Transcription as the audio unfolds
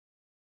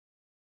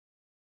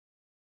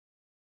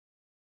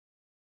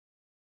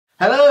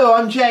Hello,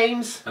 I'm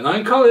James. And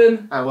I'm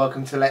Colin. And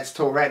welcome to Let's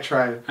Talk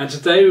Retro. And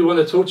today we want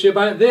to talk to you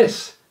about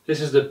this.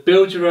 This is the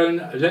build your own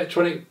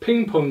electronic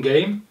ping pong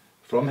game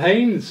from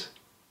Haynes.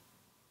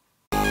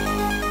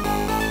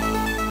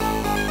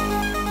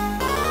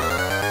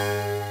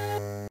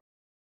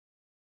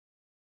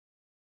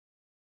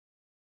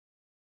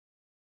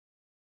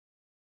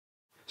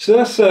 So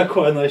that's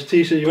quite a nice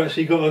t-shirt you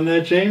actually got on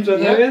there, James, I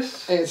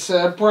noticed. It's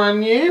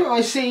brand new.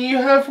 I see you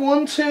have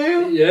one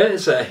too. Yeah,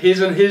 it's a his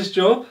and his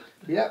job.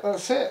 Yeah,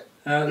 that's it.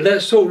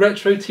 Let's Talk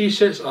Retro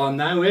t-shirts are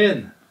now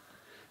in.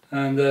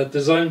 And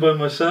designed by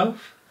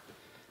myself.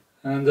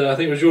 And I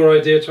think it was your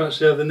idea to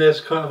actually have the NES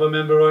card, if I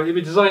remember right.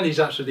 We designed these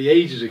actually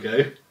ages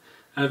ago.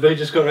 And they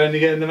just got around to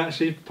getting them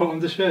actually put on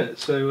the shirt.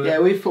 So yeah,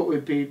 we thought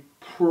we'd be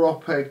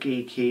proper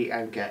geeky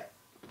and get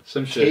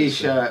some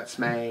t-shirts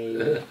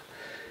made.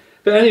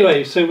 But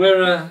anyway, so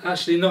we're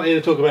actually not here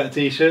to talk about a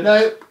t-shirt.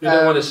 No. We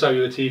don't want to sell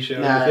you a t-shirt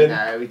or no, anything.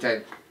 No, we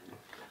don't.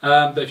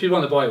 But if you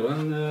want to buy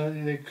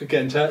one, you could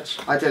get in touch.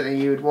 I don't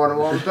think you would want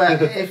one, but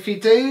if you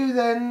do,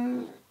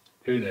 then...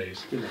 Who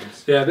knows? Who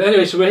knows? Yeah, but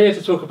anyway, so we're here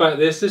to talk about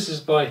this. This is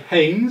by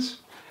Haynes,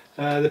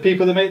 the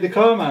people that make the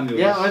car manuals.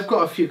 Yeah, I've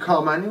got a few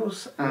car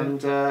manuals,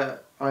 and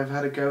I've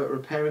had a go at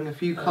repairing a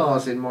few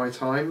cars in my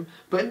time,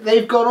 but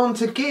they've gone on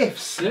to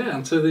gifts. Yeah,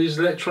 and to these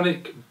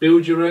electronic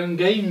build-your-own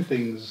game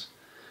things.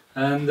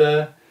 And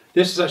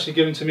this was actually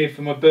given to me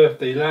for my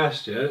birthday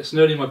last year. It's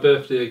nearly my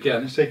birthday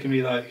again. It's taken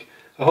me like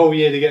a whole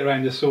year to get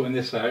around to sorting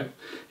this out.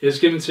 It was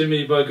given to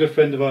me by a good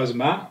friend of ours,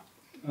 Matt.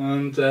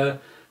 And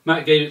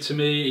Matt gave it to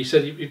me. He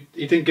said he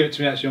didn't give it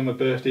to me actually on my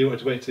birthday. He wanted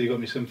to wait till he got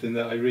me something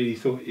that he really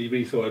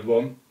thought I'd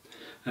want.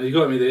 And he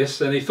got me this,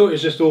 and he thought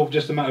it was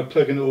just a matter of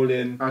plugging it all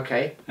in.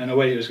 Okay. And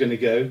away it was going to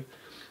go.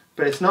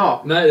 But it's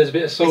not. No, there's a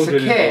bit of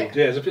soldering involved. Kit.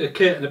 Yeah, there's a bit of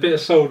kit and a bit of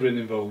soldering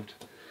involved.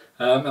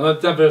 And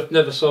I've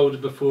never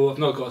soldered before. I've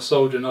not got a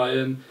soldering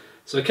iron,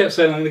 so I kept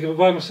saying I'm going to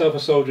buy myself a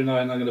soldering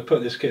iron. I'm going to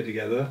put this kit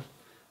together.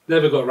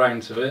 Never got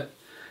round to it.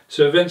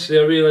 So eventually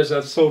I realised I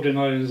had soldering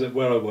irons at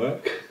where I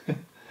work.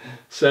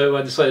 So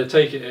I decided to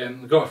take it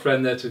in. I got a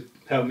friend there to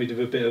help me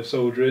do a bit of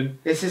soldering.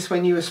 Is this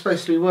when you were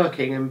supposed to be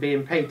working and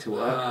being paid to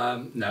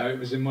work? No, it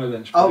was in my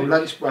lunch break. Oh,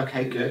 lunch.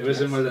 Okay, good. Yeah, it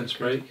was in my lunch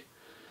break.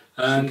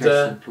 And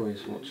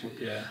employees watching.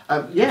 Yeah.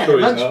 Yeah,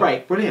 lunch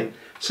break. Brilliant.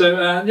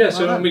 So yeah,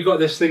 so when we got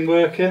this thing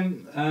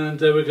working, and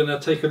we're going to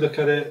take a look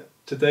at it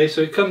today.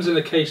 So it comes in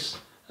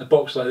a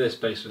box like this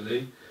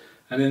basically,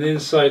 and then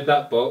inside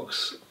that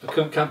box, I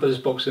can't put this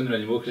box in there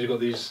anymore because you've got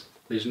these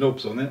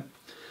knobs on it,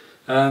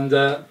 and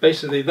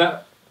basically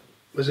that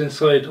was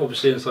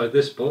obviously inside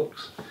this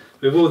box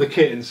with all the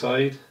kit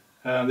inside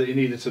that you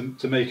needed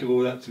to make it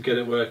all that to get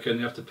it working.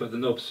 You have to put the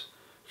knobs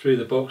through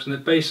the box, and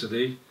it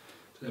basically,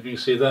 if you can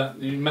see that,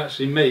 it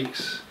actually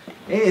makes.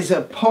 It is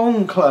a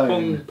Pong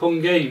clone.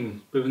 Pong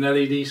game with an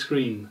LED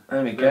screen.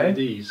 There we go.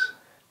 LEDs.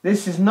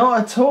 This is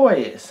not a toy,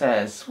 it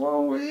says.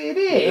 Well, it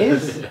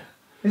is,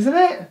 isn't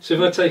it? So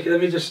if I take it,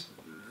 let me just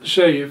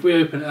show you. If we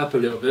open it up a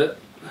little bit,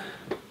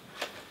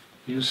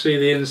 you can see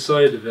the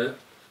inside of it.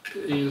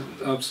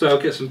 I'll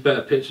get some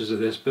better pictures of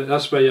this, but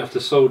that's where you have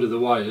to solder the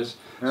wires.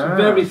 It's a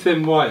very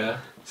thin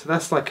wire. So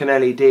that's like an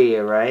LED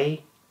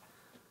array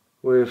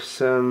with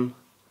some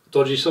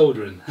dodgy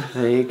soldering.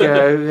 There you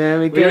go. There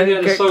we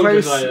go. Get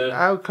close.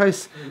 How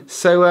close?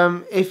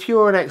 So, if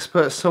you're an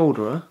expert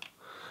solderer,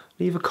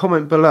 leave a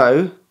comment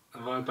below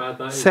how bad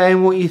that is.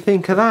 Saying what you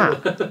think of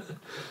that.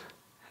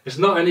 It's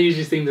not an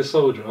easy thing to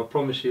solder. I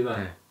promise you that.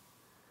 Yeah.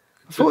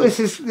 I thought this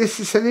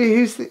is. So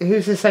who's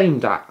this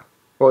aimed at?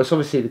 Well, it's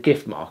obviously the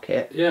gift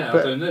market. Yeah,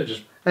 I don't know.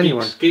 Just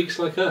anyone. Geeks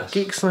like us.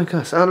 Geeks like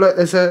us. Oh look,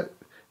 there's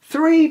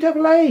 3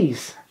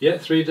 AA's. Yeah,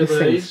 3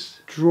 AA's.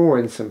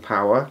 Drawing some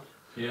power.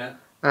 Yeah.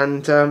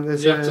 And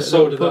there's you have to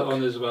solder that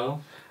on as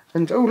well.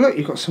 And oh look,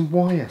 you've got some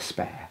wire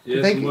spare.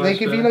 Yeah, they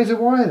give you loads of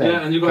wire there.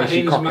 Yeah, and you've got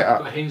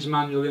a Haynes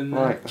manual in there.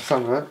 Right, let's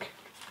have a look.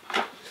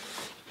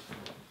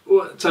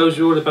 What tells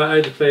you all about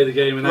how to play the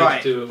game and how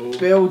to do it all.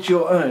 Build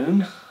your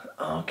own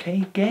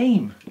arcade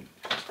game.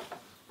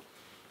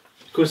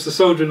 Of course, the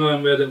soldering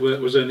iron we had at work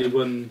was only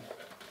one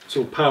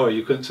sort of power.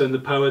 You couldn't turn the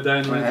power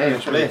down,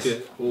 which make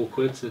it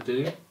awkward to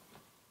do.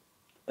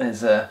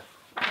 There's a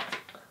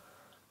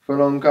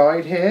full-on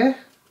guide here.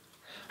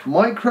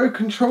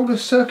 Microcontroller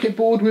circuit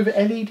board with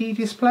LED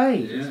display.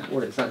 Yeah. That's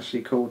what it's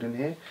actually called in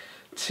here.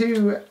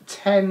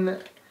 210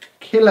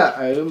 kilo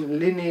ohm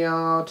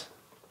linear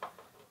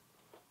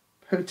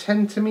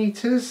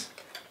potentiometers.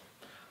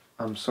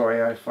 I'm sorry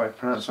if I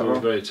pronounced that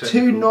wrong.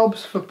 2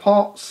 knobs for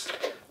pots.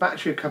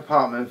 Battery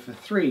compartment for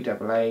 3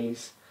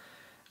 AA's.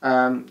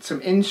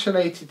 Some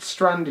insulated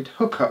stranded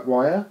hookup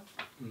wire.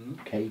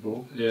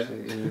 Cable. Yeah.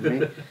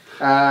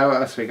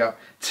 What else we got?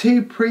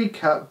 2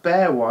 pre-cut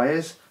bare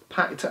wires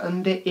packed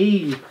under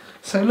E.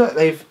 So look,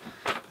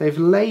 they've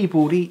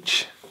labelled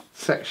each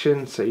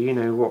section so you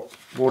know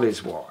what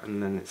is what,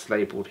 and then it's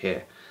labelled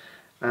here.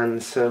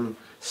 And some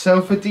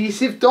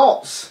self-adhesive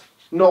dots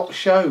not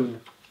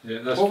shown. Yeah,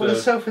 that's what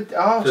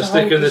for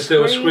sticking this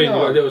little screen. You've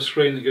got a little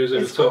screen that goes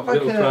over the top,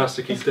 like little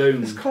plasticky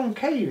dome. It's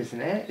concave,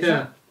 isn't it?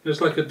 Yeah. It was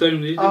like a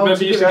dome. Oh, remember,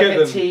 to you used give to like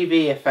get a them.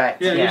 TV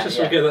effect. Yeah, you used to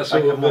sort of get that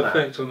sort like of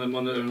effect on the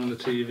monitor and on the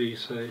TV.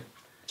 So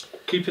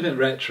keeping it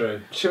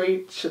retro.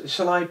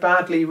 Shall I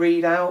badly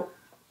read out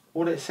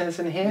what it says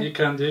in here? You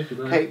can do if you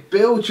like. Okay,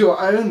 build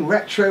your own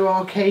retro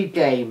arcade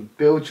game.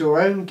 Build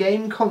your own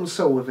game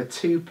console with a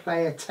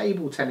 2-player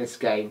table tennis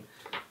game.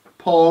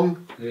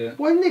 Pong. Yeah.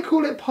 Why didn't they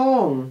call it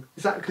Pong?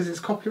 Is that because it's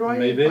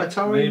copyrighted? Maybe.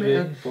 Atari,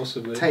 maybe.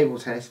 Possibly. Table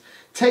tennis.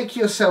 Take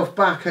yourself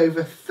back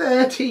over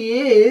 30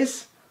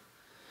 years.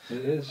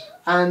 It is.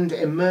 And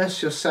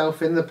immerse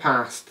yourself in the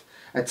past,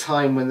 a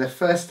time when the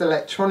first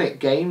electronic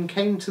game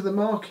came to the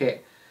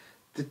market.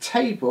 The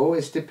table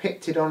is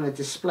depicted on a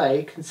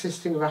display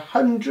consisting of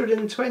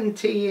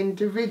 120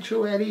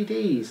 individual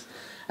LEDs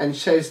and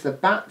shows the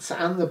bats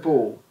and the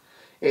ball.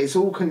 It is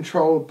all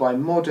controlled by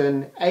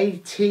modern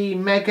AT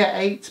Mega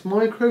 8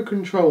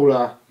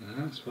 microcontroller.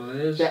 That's what it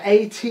is. The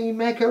AT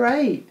Mega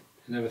 8.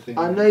 Never think.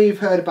 I know you've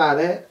heard about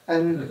it,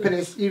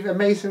 but you've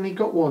amazingly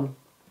got one.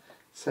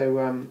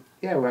 So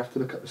yeah, we'll have to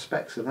look up the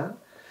specs of that.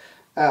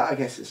 I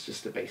guess it's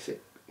just a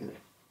basic,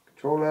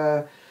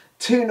 controller.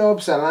 2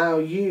 knobs allow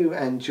you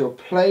and your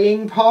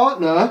playing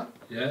partner.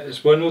 Yeah,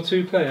 it's 1 or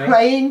 2 player.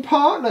 Playing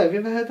partner. Have you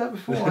ever heard that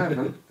before? I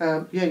haven't.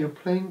 Yeah, your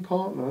playing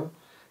partner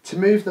to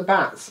move the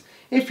bats.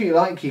 If you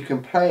like, you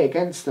can play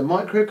against the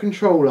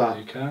microcontroller.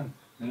 You can.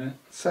 Yeah.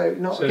 So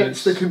not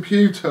against the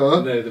computer.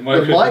 No, the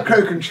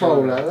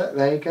microcontroller.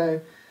 There you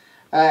go.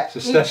 It's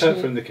a step up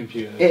from the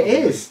computer. It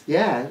is.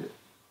 Yeah.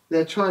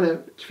 They're trying to.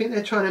 Do you think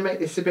they're trying to make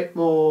this a bit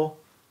more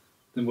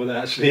than what it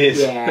actually is?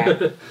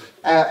 Yeah.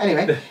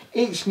 Anyway,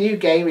 each new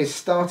game is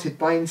started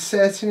by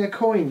inserting a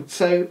coin.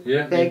 So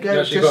yeah, there you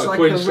go, just like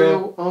a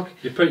real.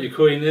 You put your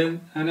coin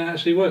in, and it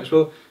actually works.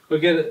 Well, we'll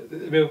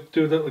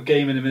do a little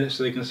game in a minute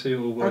so they can see it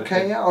all working.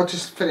 Okay, yeah, I'll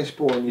just finish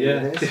boring you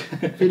with this.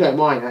 If you don't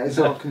mind, that is,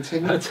 I'll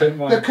continue. I don't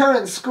mind. The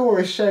current score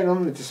is shown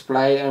on the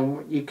display,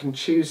 and you can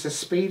choose the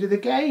speed of the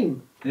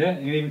game. Yeah,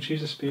 you can even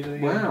choose the speed of the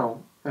game. Wow.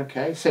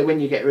 Okay, so when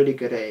you get really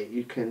good at it,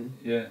 you can.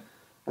 Yeah.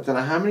 I don't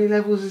know how many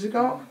levels has it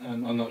got.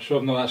 I'm not sure.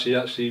 I've not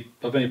actually.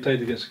 I've only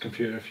played against a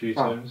computer a few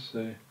times.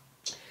 So.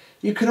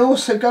 You can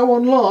also go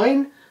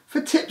online for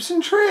tips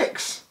and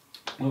tricks.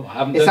 Oh, I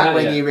haven't Is done that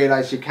when yet. you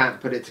realise you can't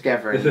put it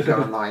together and you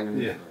go online?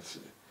 And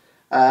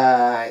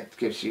Yeah. It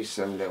gives you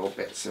some little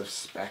bits of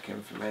spec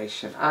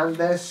information, and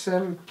there's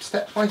some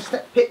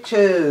step-by-step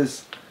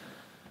pictures.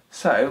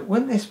 So,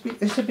 wouldn't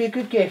this would be a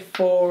good gift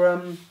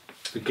for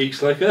the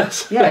geeks like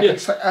us? Yeah, yeah.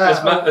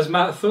 As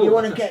Matt thought. You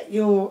want to get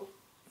your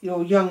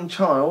young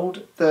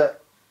child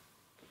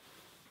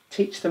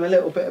teach them a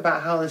little bit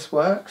about how this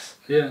works.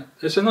 Yeah,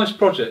 it's a nice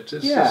project.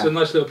 It's a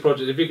nice little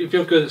project. If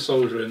you're good at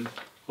soldering,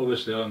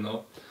 obviously I'm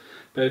not,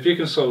 but if you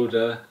can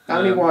solder.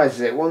 How many wires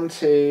is it? 1,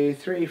 2,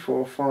 3,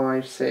 4,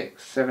 5,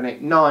 6, 7,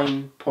 8,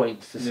 9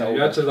 points to solder.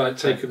 You had to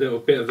take a little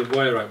bit of the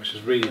wire out, which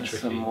is really tricky.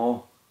 Some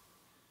more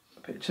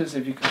pictures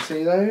if you can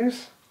see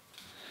those.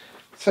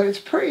 So it's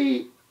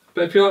pretty.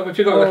 But if you've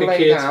got like a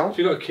kid, out. if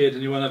you've got a kid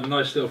and you want to have a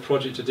nice little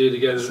project to do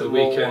together at the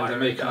weekend and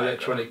make an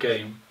electronic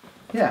game,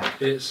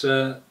 it's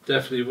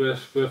definitely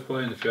worth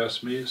buying. If you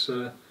ask me, it's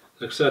like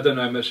I said, I don't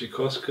know how much it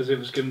costs because it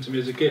was given to me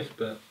as a gift,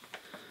 but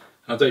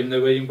I don't even know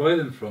where you can buy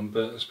them from.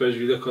 But I suppose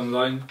if you look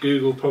online,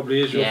 Google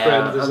probably is your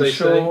friend, as they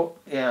say.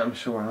 Yeah, I'm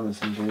sure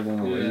Amazon do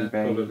them, or eBay.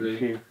 Probably.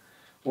 If you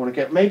want to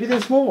get, maybe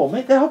there's more.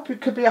 Maybe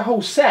it could be a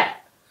whole set.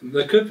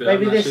 There could be.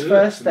 Maybe this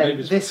first then,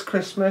 this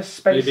Christmas,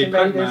 Space maybe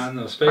Invaders. Pac-Man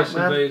or Space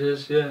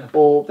Invaders, yeah.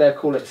 Or they'll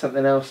call it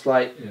something else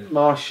like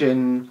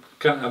Martian.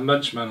 Can't have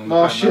Munchman on the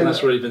Pac-Man,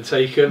 that's already been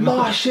taken.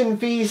 Martian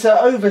Visa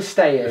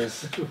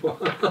Overstayers.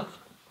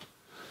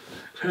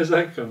 Where's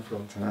that come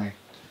from?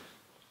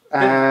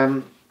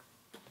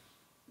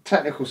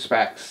 Technical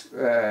specs.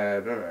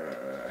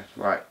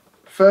 Right.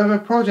 Further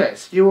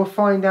projects. You will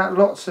find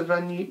lots of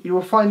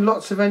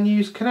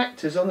unused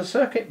connectors on the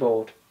circuit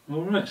board.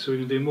 Alright, so we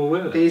can do more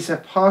with it. These are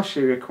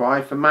partially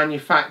required for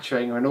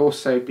manufacturing and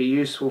also be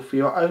useful for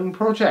your own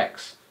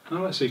projects.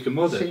 Alright, so you can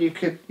mod it. So you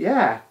could,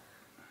 we'll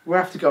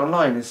have to go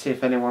online and see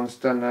if anyone's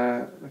done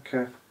a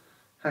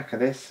hack of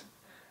this.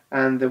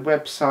 And the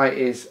website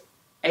is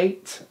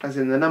 8, as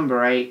in the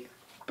number 8,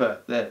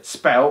 but the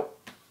spelt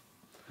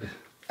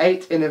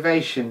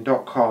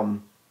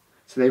 8innovation.com.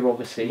 So they've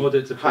obviously mod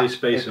it to play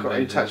Space Invaders. Got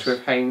in touch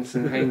with Haynes,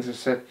 and Haynes have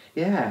said,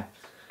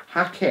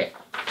 hack it.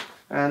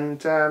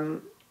 And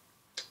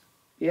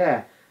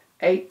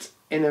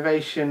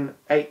 8-innovation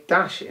or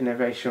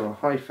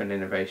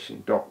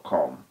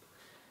 -innovation.com.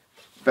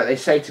 But they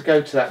say to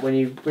go to that when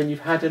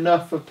you've had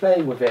enough of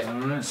playing with it.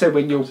 Right. So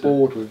when you're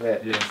bored with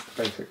it, that's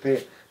basically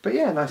it. But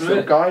nice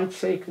little guide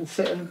so you can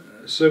sit and.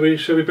 So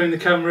shall we bring the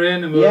camera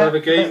in and we'll have a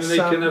game and they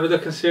can have a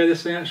look and see how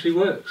this thing actually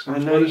works. I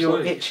know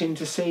you're itching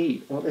to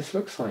see what this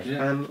looks like,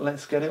 and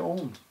let's get it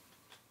on.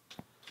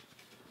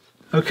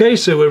 Okay,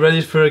 so we're ready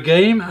for a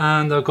game,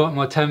 and I've got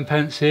my 10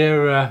 pence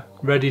here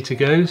ready to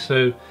go.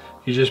 So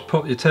you just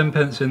pop your 10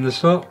 pence in the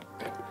slot,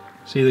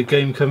 see the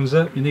game comes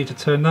up. You need to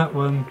turn that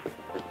one,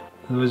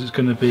 otherwise it's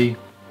going to be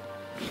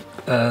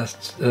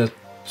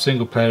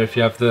single player if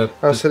you have the.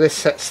 Oh, so this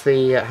sets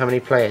the how many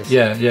players?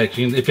 Yeah, yeah. If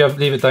you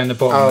leave it down the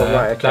bottom Oh, there,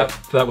 right, okay.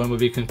 that one will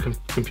be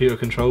computer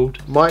controlled.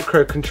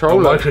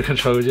 Microcontroller.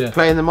 Microcontrolled, yeah.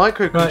 Playing the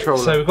microcontroller. Right,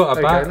 so we've got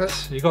a There you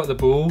bat. You got the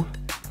ball.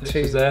 Which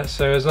is there.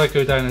 So as I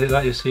go down and hit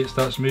that, you see it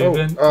starts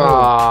moving.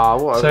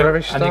 What a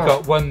rubbish start. And you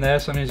got 1 there,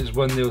 so that means it's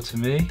 1-0 to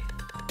me.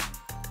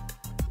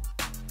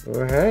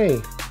 Oh,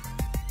 hey.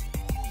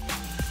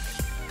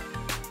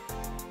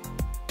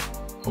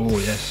 Oh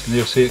yes, and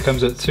you'll see it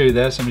comes at 2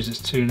 there, so that means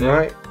it's 2-0.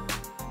 Right.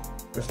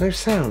 There's no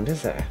sound,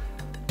 is there?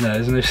 No,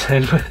 there's no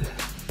sound.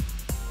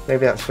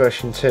 Maybe that's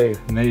version 2.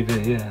 Maybe,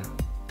 yeah.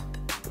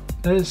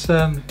 There's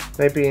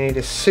Maybe you need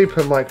a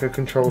super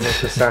microcontroller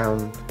for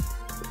sound.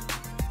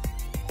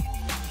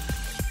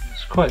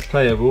 It's quite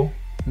playable.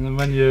 And then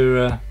when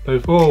you're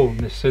both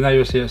so now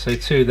you'll see it say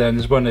 2 there, and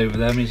there's 1 over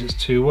there, means it's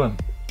 2-1.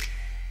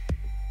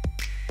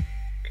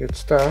 Good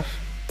stuff.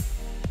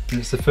 And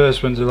it's the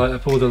first one to light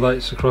up all the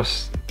lights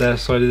across their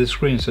side of the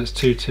screen, so it's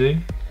 2-2.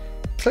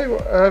 Tell you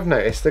what I've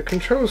noticed, the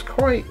control's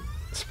quite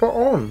spot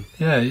on.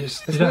 Yeah, you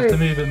don't have to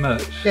move it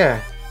much.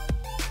 Yeah.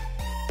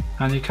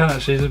 And you can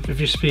actually, if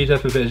you speed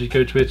up a bit as you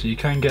go to it, you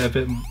can get a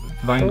bit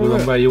of angle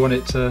on where you want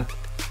it to...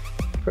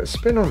 Put a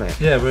spin on it.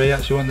 Yeah, where you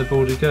actually want the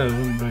ball to go. It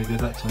wasn't very good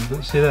that time,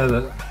 but see there,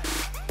 look.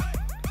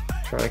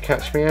 Trying to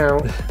catch me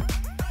out.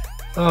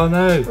 Oh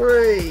no!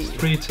 3.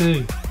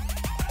 3-2.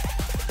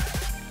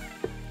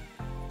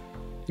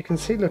 You can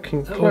see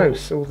looking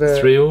close, all the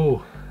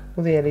 3-all.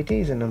 all the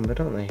LEDs are numbered,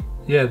 aren't they?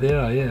 Yeah, they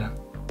are, yeah.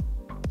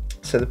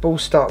 So the ball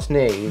starts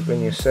near you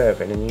when you're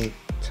serving and you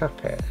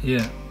tap it.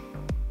 Yeah.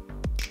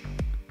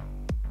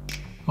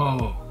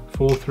 Oh,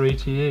 4-3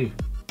 to you.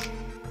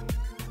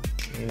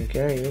 There we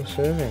go, you're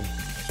serving.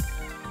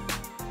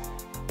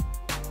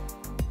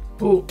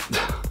 Oh!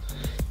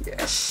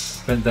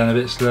 Yes! Went down a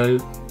bit slow.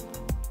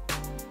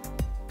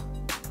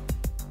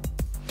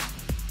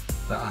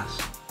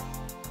 That's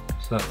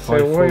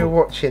So while you're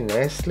watching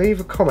this, leave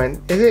a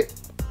comment. Is it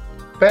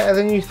better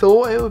than you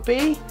thought it would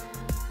be?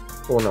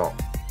 Or not?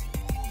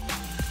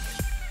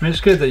 I mean,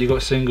 it's good that you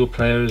got single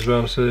player as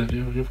well, so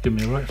you've given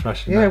me a right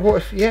thrashing. Yeah, what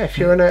if if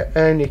you're an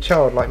only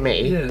child like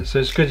me? Yeah, so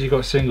it's good you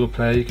got single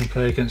player, you can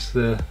play against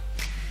the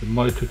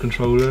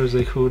microcontroller as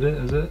they called it,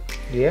 is it?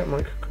 Yeah,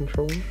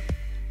 microcontroller.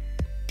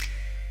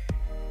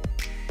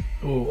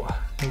 Oh,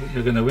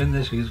 you're going to win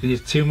this, because you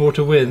need 2 more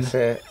to win. That's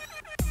it.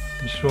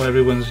 I'm sure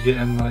everyone's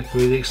getting like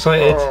really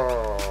excited.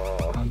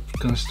 Oh. I'm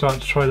going to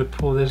start to try to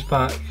pull this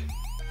back.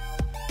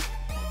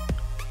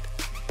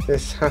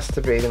 This has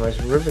to be the most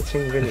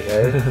riveting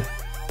video.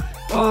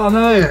 Oh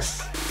no!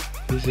 Yes!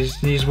 He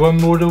just needs 1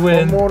 more to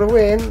win. 1 more to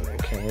win.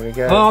 Okay, here we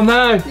go. Oh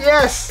no!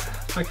 Yes!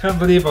 I can't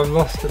believe I've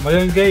lost at my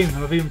own game,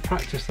 and I've even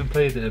practiced and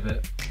played it a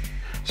bit.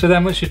 So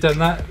then once you've done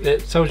that,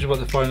 it tells you what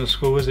the final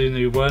score was, and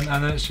you won,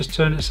 and then it's just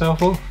turned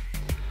itself off.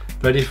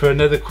 Ready for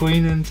another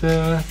queen and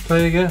to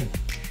play again.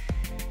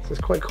 So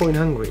it's quite coin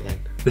hungry then.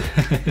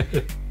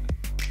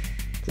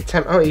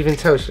 Oh, it even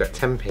tells you that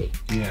 10p.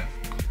 Yeah.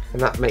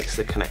 And that makes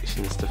the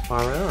connections to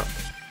fire it up.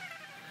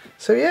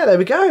 So yeah, there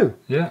we go.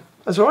 Yeah.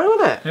 That's alright,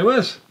 wasn't it? It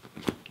was.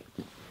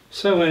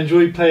 So I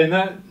enjoyed playing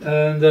that,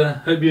 and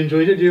hope you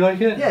enjoyed it. Do you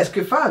like it? Yeah, it's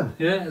good fun.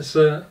 Yeah, it's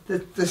the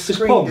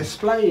screen Pong.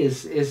 display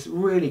is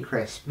really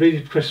crisp.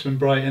 Really crisp and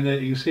bright in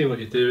it. You can see what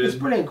you're doing. It's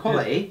brilliant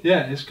quality.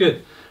 Yeah, it's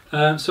good.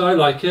 So I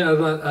like it.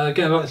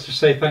 Again, I'd like to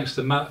say thanks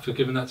to Matt for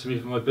giving that to me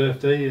for my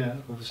birthday,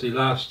 obviously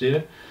last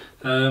year.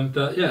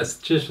 But yeah,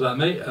 cheers for that,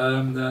 mate.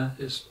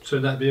 It's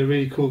turned out to be a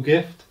really cool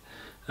gift.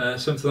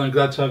 Something I'm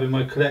glad to have in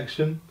my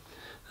collection.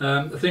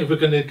 I think we're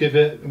going to give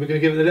it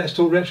the Let's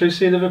Talk Retro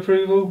seal of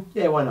approval.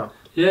 Yeah, why not?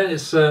 Yeah,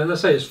 it's let's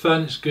say it's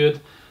fun, it's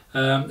good. The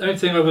only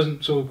thing I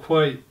wasn't sort of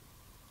quite,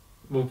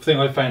 well, the thing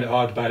I found it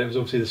hard about it was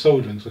obviously the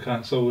soldering, because I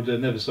can't solder,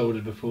 never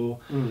soldered before.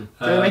 Do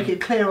they make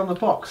it clear on the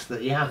box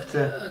that you have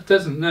to? It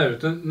doesn't, no,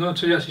 not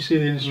until you actually see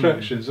the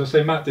instructions. I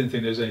say Matt didn't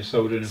think there was any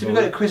soldering So involved.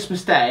 if you got it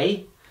Christmas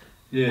Day,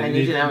 yeah, and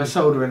you didn't have a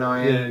soldering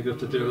iron, yeah, you have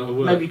to do a lot of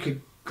work. maybe you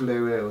could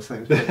glue it or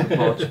something to the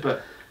bodge,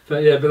 but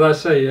yeah, but like I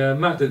say,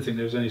 Matt didn't think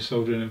there was any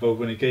soldering involved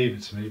when he gave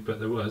it to me, but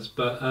there was.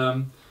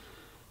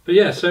 But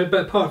yeah,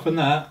 but apart from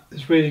that,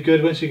 it's really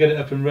good. Once you get it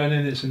up and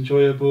running, it's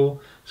enjoyable.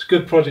 It's a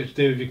good project to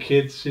do with your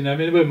kids. You know, I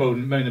mean, we're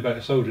moaning about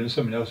the soldering.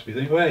 Someone else will be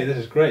thinking, "Oh, hey, this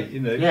is great." You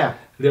know, yeah.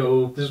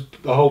 This is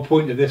the whole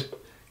point of this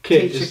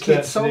kit. Teach your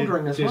kids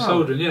soldering as well.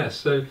 Soldering, yes.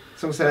 So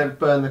as long as they don't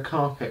burn the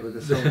carpet with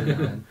the soldering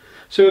iron.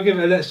 So we'll give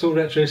it a Let's Talk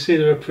Retro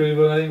seal of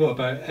approval. I think what,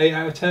 about 8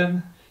 out of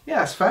 10? Yeah,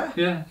 that's fair.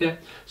 Yeah, yeah.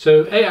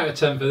 So 8 out of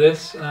 10 for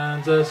this,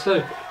 and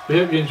so we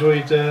hope you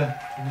enjoyed the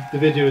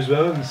video as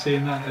well and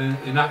seeing that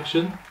in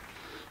action.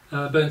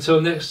 But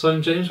until next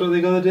time, James, what are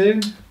they got to do?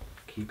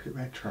 Keep it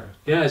retro.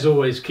 Yeah, as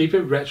always, keep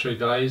it retro,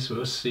 guys.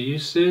 We'll see you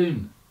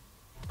soon.